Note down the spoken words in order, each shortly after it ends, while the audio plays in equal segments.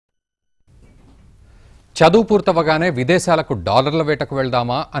చదువు పూర్తవగానే విదేశాలకు డాలర్ల వేటకు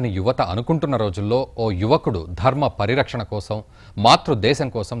వెళ్దామా అని యువత అనుకుంటున్న రోజుల్లో ఓ యువకుడు ధర్మ పరిరక్షణ కోసం మాతృదేశం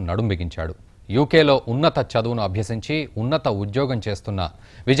కోసం నడుం బిగించాడు. యూకేలో ఉన్నత చదువును అభ్యసించి ఉన్నత ఉద్యోగం చేస్తున్న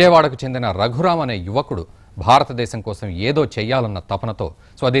విజయవాడకు చెందిన రఘురామ్ అనే యువకుడు భారతదేశం కోసం ఏదో చెయ్యాలన్న తపనతో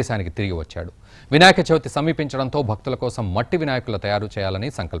స్వదేశానికి తిరిగి వచ్చాడు. వినాయక చవితి సమీపించడంతో భక్తుల కోసం మట్టి వినాయకుల తయారు చేయాలని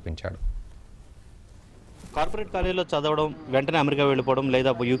సంకల్పించాడు. కార్పొరేట్ కాలేజీలో చదవడం, వెంటనే అమెరికా వెళ్ళిపోవడం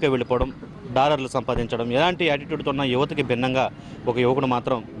లేదా యూకే వెళ్ళిపోవడం, డాలర్లు సంపాదించడం, ఎలాంటి యాటిట్యూడ్తో ఉన్న యువతకి భిన్నంగా ఒక యువకుడు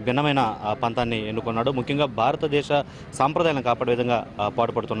మాత్రం భిన్నమైన పంతాన్ని ఎన్నుకున్నాడు. ముఖ్యంగా భారతదేశ సాంప్రదాయాలను కాపాడే విధంగా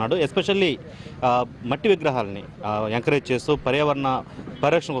పాటుపడుతున్నాడు. ఎస్పెషల్లీ మట్టి విగ్రహాలని ఎంకరేజ్ చేస్తూ పర్యావరణ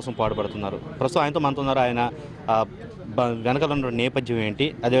పరిరక్షణ కోసం పాటుపడుతున్నారు. ప్రస్తుతం ఆయనతో మనతున్నారు. ఆయన వెనకాల ఉన్న నేపథ్యం ఏంటి,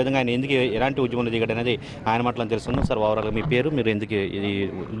 అదేవిధంగా ఆయన ఎందుకు ఎలాంటి ఉద్యమంలో దిగాడు అనేది ఆయన మాటలను తెలుసుకున్నాం. సార్, ఓవరాల్గా మీ పేరు, మీరు ఎందుకు ఈ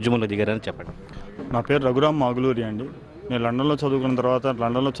ఉద్యమంలో దిగారని చెప్పండి. నా పేరు రఘురామ్ మాగులూరి అండి. నేను లండన్లో చదువుకున్న తర్వాత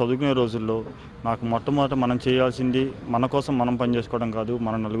లండన్లో చదువుకునే రోజుల్లో నాకు మొట్టమొదట మనం చేయాల్సింది మన కోసం మనం పనిచేసుకోవడం కాదు,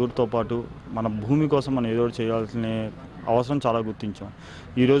 మన నలుగురితో పాటు మన భూమి కోసం మనం ఏదో చేయాల్సిన అవసరం చాలా గుర్తించాం.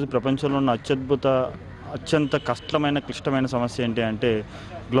 ఈరోజు ప్రపంచంలో ఉన్న అత్యంత క్లిష్టమైన సమస్య ఏంటి అంటే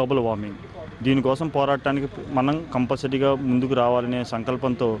గ్లోబల్ వార్మింగ్. దీనికోసం పోరాటానికి మనం కంపల్సరీగా ముందుకు రావాలనే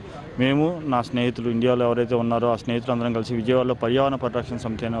సంకల్పంతో మేము, నా స్నేహితులు ఇండియాలో ఎవరైతే ఉన్నారో ఆ స్నేహితులు అందరం కలిసి విజయవాడలో పర్యావరణ పరిరక్షణ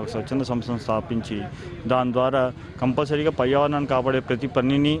సమితి అనే ఒక స్వచ్ఛంద సంస్థను స్థాపించి దాని ద్వారా కంపల్సరీగా పర్యావరణాన్ని కాపాడే ప్రతి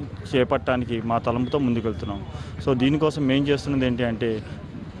పనిని చేపట్టడానికి మా తలంపుతో ముందుకు వెళ్తున్నాం. సో దీనికోసం మేము చేస్తున్నది ఏంటి అంటే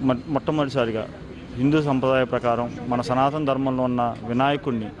మొట్టమొదటిసారిగా హిందూ సంప్రదాయ ప్రకారం మన సనాతన ధర్మంలో ఉన్న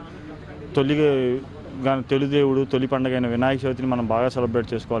వినాయకుడిని తెలుగుదేవుడు తొలి పండుగ అయిన వినాయక చవితిని మనం బాగా సెలబ్రేట్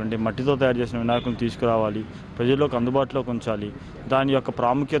చేసుకోవాలంటే మట్టితో తయారు చేసిన వినాయకుని తీసుకురావాలి, ప్రజల్లోకి అందుబాటులోకి ఉంచాలి, దాని యొక్క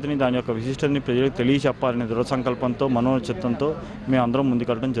ప్రాముఖ్యతని దాని యొక్క విశిష్టతని ప్రజలకు తెలియచెప్పాలనే దృఢ సంకల్పంతో మనోచిత్తంతో మేము అందరం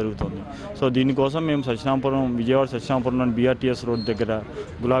ముందుకెళ్ళడం జరుగుతుంది. సో దీనికోసం మేము విజయవాడ సత్యనాపురంలోని BRTS రోడ్ దగ్గర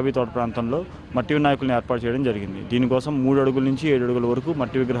గులాబీ తోట ప్రాంతంలో మట్టి వినాయకుల్ని ఏర్పాటు చేయడం జరిగింది. దీనికోసం 3 అడుగుల నుంచి 7 అడుగుల వరకు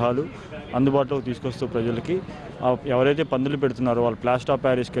మట్టి విగ్రహాలు అందుబాటులోకి తీసుకొస్తూ ప్రజలకి ఎవరైతే పందులు పెడుతున్నారో వాళ్ళు ప్లాస్టర్ ఆఫ్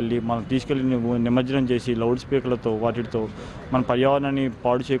ప్యారిస్కి వెళ్ళి మనం తీసుకెళ్ళి నిమజ్జనం చేసి లౌడ్ స్పీకర్లతో వాటితో మన పర్యావరణాన్ని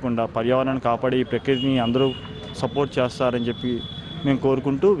పాడు చేయకుండా పర్యావరణాన్ని కాపాడే ఈ ప్రకృతిని అందరూ సపోర్ట్ చేస్తారని చెప్పి మేము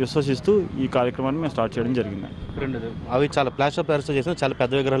కోరుకుంటూ విశ్వసిస్తూ ఈ కార్యక్రమాన్ని మేము స్టార్ట్ చేయడం జరిగింది. అవి చాలా ప్లాస్టర్ ఆఫ్ ప్యారిస్తో చేసిన చాలా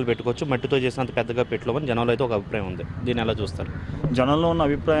పెద్ద విగ్రహాలు పెట్టుకోవచ్చు, మట్టితో చేసినంత పెద్దగా పెట్టుకోమని జనంలో అయితే ఒక అభిప్రాయం ఉంది. దీన్ని ఎలా చూస్తారు? జనంలో ఉన్న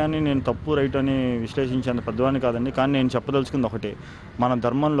అభిప్రాయాన్ని నేను తప్పు రైట్ అని విశ్లేషించేంత పెద్దవాడిని కాదండి. కానీ నేను చెప్పదలుచుకుంది ఒకటే, మన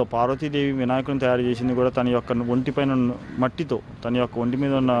ధర్మంలో పార్వతీదేవి వినాయకుని తయారు చేసింది కూడా తన యొక్క ఒంటిపైన మట్టితో, తన యొక్క ఒంటి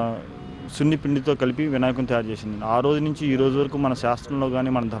మీద ఉన్న సున్ని పిండితో కలిపి వినాయకుని తయారు చేసింది. ఆ రోజు నుంచి ఈ రోజు వరకు మన శాస్త్రంలో కానీ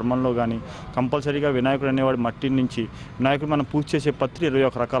మన ధర్మంలో కానీ కంపల్సరీగా వినాయకుడు అనేవాడు మట్టి నుంచి వినాయకుడు మనం పూజ చేసే పత్రి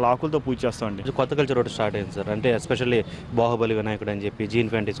 21 రకాల ఆకులతో పూజ చేస్తామండి. కొత్త కల్చర్ ఒకటి స్టార్ట్ అయింది సార్, అంటే ఎస్పెషల్లీ బాహుబలి వినాయకుడు అని చెప్పి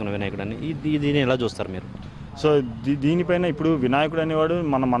జీన్ ఫ్యాంటీస్ ఉన్న వినాయకుడు అని, దీన్ని ఎలా చూస్తారు మీరు? సో దీనిపైన ఇప్పుడు వినాయకుడు అనేవాడు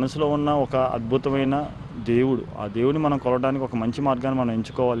మన మనసులో ఉన్న ఒక అద్భుతమైన దేవుడు. ఆ దేవుడిని మనం కొలవడానికి ఒక మంచి మార్గాన్ని మనం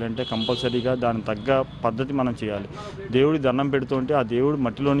ఎంచుకోవాలి అంటే కంపల్సరీగా దానికి తగ్గ పద్ధతి మనం చేయాలి. దేవుడి దండం పెడుతుంటే ఆ దేవుడు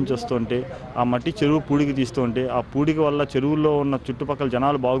మట్టిలో నుంచి వస్తుంటే ఆ మట్టి చెరువు పూడికి తీస్తుంటే ఆ పూడికి వల్ల చెరువుల్లో ఉన్న చుట్టుపక్కల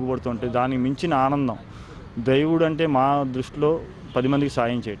జనాలు బాగుపడుతుంటే దానికి మించిన ఆనందం. దేవుడు అంటే మా దృష్టిలో 10 మందికి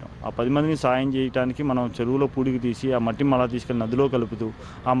సాయం చేయడం. ఆ 10 మందిని సాయం చేయడానికి మనం చెరువులో పూడికి తీసి ఆ మట్టి మళ్ళా తీసుకెళ్ళి నదిలో కలుపుతూ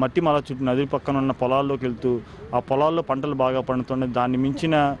ఆ మట్టి మళ్ళా చుట్టూ నది పక్కన ఉన్న పొలాల్లోకి వెళ్తూ ఆ పొలాల్లో పంటలు బాగా పండుతుండే దాన్ని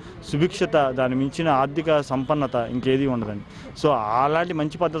మించిన సుభిక్షత, దాన్ని మించిన ఆర్థిక సంపన్నత ఇంకేది ఉండదండి. సో అలాంటి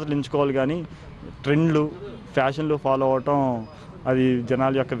మంచి పద్ధతులు ఎంచుకోవాలి, కానీ ట్రెండ్లు, ఫ్యాషన్లు ఫాలో అవటం అది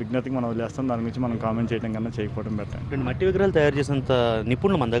జనాల యొక్క విజ్ఞతకి మనం వదిలేస్తాం. దాని గురించి మనం కామెంట్ చేయడం కన్నా చేయకపోవడం బెటర్. మట్టి విగ్రహాలు తయారు చేసేంత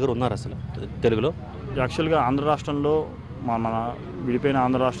నిపుణులు మన దగ్గర ఉన్నారు అసలు తెలుగులో? యాక్చువల్గా ఆంధ్ర రాష్ట్రంలో మన విడిపోయిన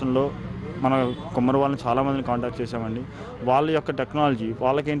ఆంధ్ర రాష్ట్రంలో మన కుమ్మరి వాళ్ళని చాలామందిని కాంటాక్ట్ చేసామండి. వాళ్ళ యొక్క టెక్నాలజీ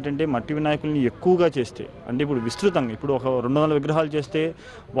వాళ్ళకి ఏంటంటే మట్టి వినాయకుల్ని ఎక్కువగా చేస్తే, అంటే ఇప్పుడు విస్తృతంగా ఇప్పుడు ఒక 200 విగ్రహాలు చేస్తే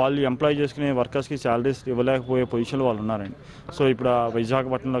వాళ్ళు ఎంప్లాయ్ చేసుకునే వర్కర్స్కి శాలరీస్ ఇవ్వలేకపోయే పొజిషన్లో వాళ్ళు ఉన్నారండి. సో ఇప్పుడు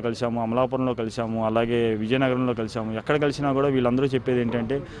విశాఖపట్నంలో కలిసాము, అమలాపురంలో కలిసాము, అలాగే విజయనగరంలో కలిసాము. ఎక్కడ కలిసినా కూడా వీళ్ళందరూ చెప్పేది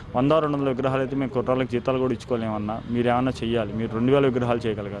ఏంటంటే 100-200 విగ్రహాలు అయితే మేము కుట్రాలకు జీతాలు కూడా ఇచ్చుకోలేమన్నా, మీరు ఏమన్నా చెయ్యాలి, మీరు 2000 విగ్రహాలు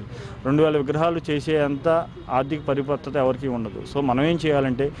చేయగలగాలి. 2000 విగ్రహాలు చేసేంత ఆర్థిక పరిపక్వత ఎవరికి ఉండదు. సో మనం ఏం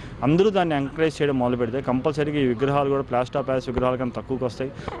చేయాలంటే అందరూ దాన్ని ఎంకరేజ్ చేయడం మొదలు పెడితే కంపల్సరీగా ఈ విగ్రహాలు కూడా ప్లాస్టర్ ఆఫ్ ప్యారిస్ విగ్రహాలు కన్నా తక్కువకి వస్తాయి.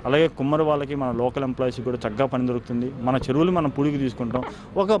 అలాగే కుమ్మరి వాళ్ళకి, మన లోకల్ ఎంప్లాయీస్కి కూడా చక్కగా పని దొరుకుతుంది. మన చెరువులు మనం పూడికి తీసుకుంటాం,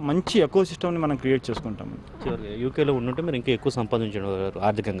 ఒక మంచి ఎకో సిస్టమ్ని మనం క్రియేట్ చేసుకుంటాం. యూకేలో ఉంటుంటే మీరు ఇంకా ఎక్కువ సంపాదించడం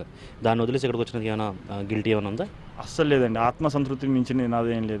ఆర్థికంగా, దాన్ని వదిలేసి ఇక్కడికి వచ్చినది ఏమైనా గిల్టీ ఏమైనా ఉందా? అస్సలు లేదండి. ఆత్మసంతృప్తిని మించిన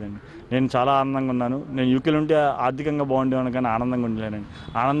నాదేం లేదండి. నేను చాలా ఆనందంగా ఉన్నాను. నేను యూకేలో ఉంటే ఆర్థికంగా బాగుండేవాను కానీ ఆనందంగా ఉండలేనండి.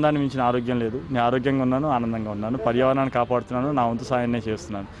 ఆనందాన్ని మించిన ఆరోగ్యం లేదు. నేను ఆరోగ్యంగా ఉన్నాను, ఆనందంగా ఉన్నాను, పర్యావరణాన్ని కాపాడుతున్నాను, నా వంతు సాయాన్నే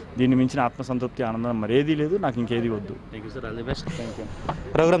చేస్తున్నాను. దీన్ని మించిన ఆత్మసంతృప్తి, ఆనందం మరేదీ లేదు. నాకు ఇంకేది వద్దు. Thank you sir, all the best. Thank you.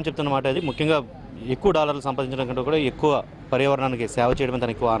 Programme చెప్తున్న మాట అది. ముఖ్యంగా ఎక్కువ డాలర్లు సంపాదించడం కంటే కూడా ఎక్కువ పర్యావరణానికి సేవ చేయడం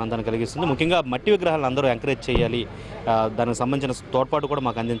తనకు ఎక్కువ ఆనందాన్ని కలిగిస్తుంది. ముఖ్యంగా మట్టి విగ్రహాలను అందరూ ఎంకరేజ్ చేయాలి, దానికి సంబంధించిన తోడ్పాటు కూడా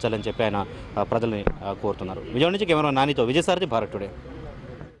మాకు అందించాలని చెప్పి ఆయన ప్రజల్ని కోరుతున్నారు. విజయవాడ నుంచి కెమెరా నానితో విజయసారథి, భారత్ టుడే.